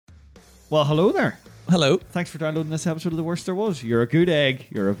Well, hello there. Hello. Thanks for downloading this episode of The Worst There Was. You're a good egg.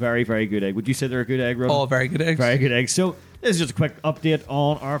 You're a very, very good egg. Would you say they're a good egg, Ronan? Oh, very good eggs. Very good egg. So, this is just a quick update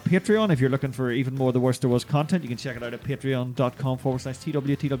on our Patreon. If you're looking for even more The Worst There Was content, you can check it out at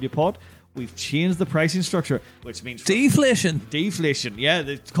patreon.com/TWTWpod. We've changed the pricing structure, which means... Deflation. Deflation, yeah.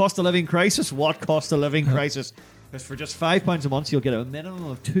 The cost of living crisis. What cost of living crisis? Because for just £5 a month, you'll get a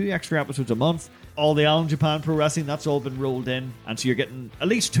minimum of 2 extra episodes a month. All the All in Japan Pro Wrestling, that's all been rolled in. And so you're getting at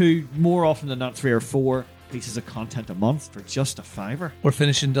least 2, more often than not 3 or 4 pieces of content a month for just a £5. We're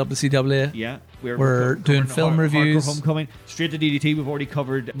finishing WCW. Yeah. We're doing film reviews. Hardcore Homecoming. Straight to DDT, we've already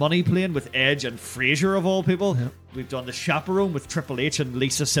covered Money Plane with Edge and Frazier of all people. Yep. We've done The Chaperone with Triple H and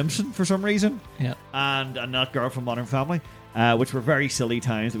Lisa Simpson for some reason. Yeah. And that girl from Modern Family. Which were very silly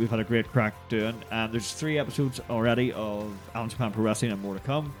times that we've had a great crack doing. And there's 3 episodes already of All in Japan Pro Wrestling and more to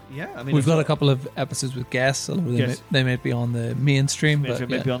come. Yeah, I mean, we've got a couple of episodes with guests. Although Yes. they might be on the mainstream. Maybe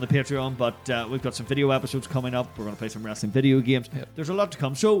But on the Patreon, but we've got some video episodes coming up. We're going to play some wrestling video games. Yep. There's a lot to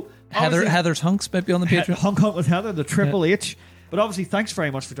come. So Heather's Hunks might be on the Patreon. Hong Kong with Heather, the Triple H. But obviously, thanks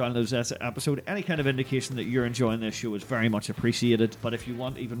very much for downloading this episode. Any kind of indication that you're enjoying this show is very much appreciated. But if you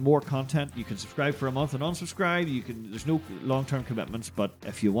want even more content, you can subscribe for a month and unsubscribe. There's no long-term commitments. But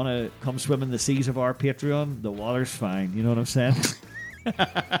if you want to come swim in the seas of our Patreon, the water's fine. You know what I'm saying?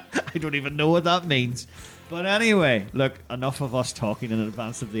 I don't even know what that means. But anyway, look, enough of us talking in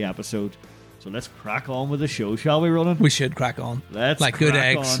advance of the episode. So let's crack on with the show, shall we, Ronan? We should crack on. Let's like crack good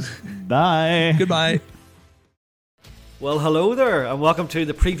eggs. on. Bye. Goodbye. Well, hello there, and welcome to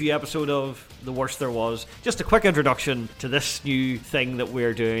the preview episode of The Worst There Was. Just a quick introduction to this new thing that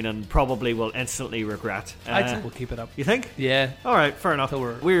we're doing and probably will instantly regret. I'd say we'll keep it up. You think? Yeah. Alright, fair enough. So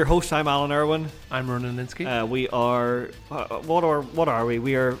we're your hosts. I'm Alan Irwin. I'm Ronan Linsky. We are... what are we?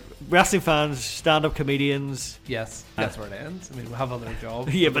 We are wrestling fans, stand-up comedians. Yes, that's where it ends. I mean, we have other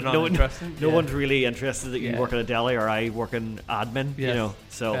jobs. Yeah, but no one's really interested that you Yeah. work in a deli or I work in admin, you Yes. know.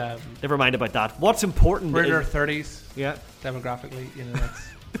 So, never mind about that. What's important We're in is... our 30s. Yeah. Demographically, that's...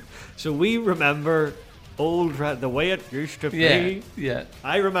 So we remember the way it used to be. Yeah.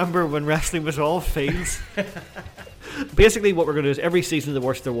 I remember when wrestling was all fields. Basically, what we're going to do is every season of The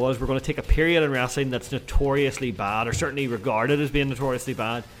Worst There Was, we're going to take a period in wrestling that's notoriously bad, or certainly regarded as being notoriously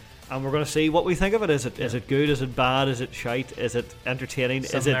bad, and we're going to see what we think of it. Is it good? Is it bad? Is it shite? Is it entertaining?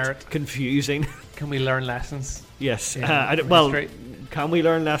 Some is it merit. confusing? Can we learn lessons? Yes. History? Can we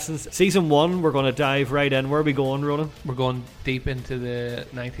learn lessons? Season 1, we're going to dive right in. Where are we going, Ronan? We're going deep into the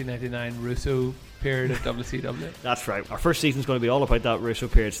 1999 Russo period of WCW. That's right. Our first season is going to be all about that Russo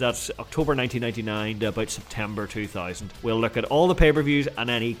period. So that's October 1999 to about September 2000. We'll look at all the pay-per-views and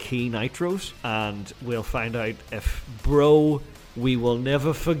any key nitros, and we'll find out if we will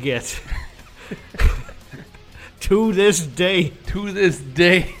never forget. To this day. To this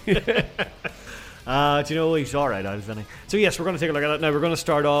day. Do you know he's alright, isn't he? So yes, we're going to take a look at it. Now we're going to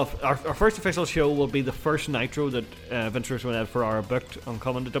start off. Our first official show will be the first Nitro that Vince Russo and Ed Ferrara booked on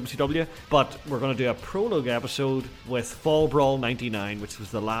coming to WCW. But we're going to do a prologue episode with Fall Brawl 99, which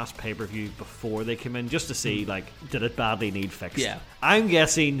was the last pay-per-view before they came in, just to see, did it badly need fixed? Yeah. I'm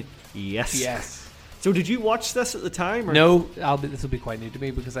guessing yes. Yes. So did you watch this at the time? Or? No, this will be quite new to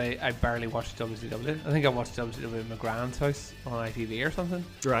me because I barely watched WCW. I think I watched WCW in my grand's house on ITV or something.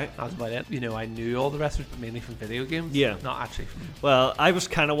 Right. That's about it. I knew all the wrestlers, but mainly from video games. Yeah. Not actually from... Well, I was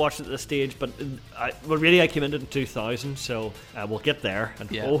kind of watching at this stage, but really I came into it in 2000, so we'll get there. And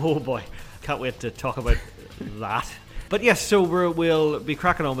Yeah. oh boy, can't wait to talk about that. But yes, so we'll be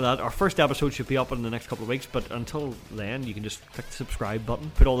cracking on with that. Our first episode should be up in the next couple of weeks, but until then, you can just click the subscribe button.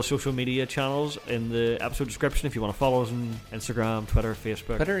 Put all the social media channels in the episode description if you want to follow us on Instagram, Twitter,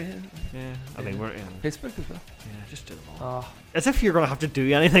 Facebook. Twitter, yeah. Yeah, I mean, we're... Facebook as well. Yeah, just do them all. Oh, As if you're going to have to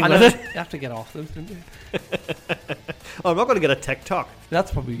do anything I with know. it. You have to get off those, don't you? Oh, I'm not going to get a TikTok.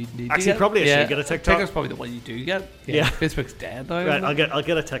 That's probably what you need to Actually, get. probably I should get a TikTok. TikTok's probably the one you do get. Yeah. Facebook's dead now. Right, isn't it? I'll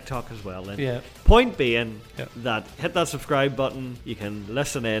get a TikTok as well then. Yeah. Point being Yeah. that hit that subscribe button. You can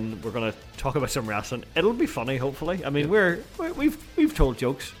listen in. We're going to talk about some wrestling. It'll be funny, hopefully. I mean, we've told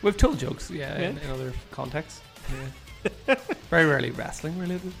jokes. We've told jokes, Yeah. in other contexts. Yeah. Very rarely wrestling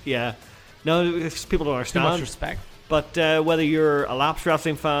related. Yeah. No, it's- people don't Too understand. much respect. But whether you're a lapsed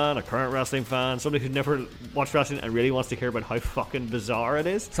wrestling fan, a current wrestling fan, somebody who's never watched wrestling and really wants to hear about how fucking bizarre it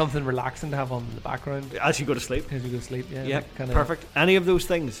is Something relaxing to have on in the background as you go to sleep. as you go to sleep. Yeah. Yeah, Kinda perfect. Any of those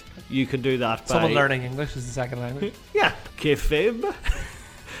things, you can do that by... Someone learning English as a second language. Yeah, kayfabe.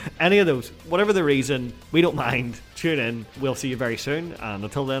 Any of those. Whatever the reason, we don't mind. Tune in. We'll see you very soon. And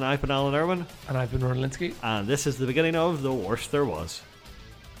until then, I've been Alan Irwin. And I've been Ronan Linsky. And this is the beginning of The Worst There Was.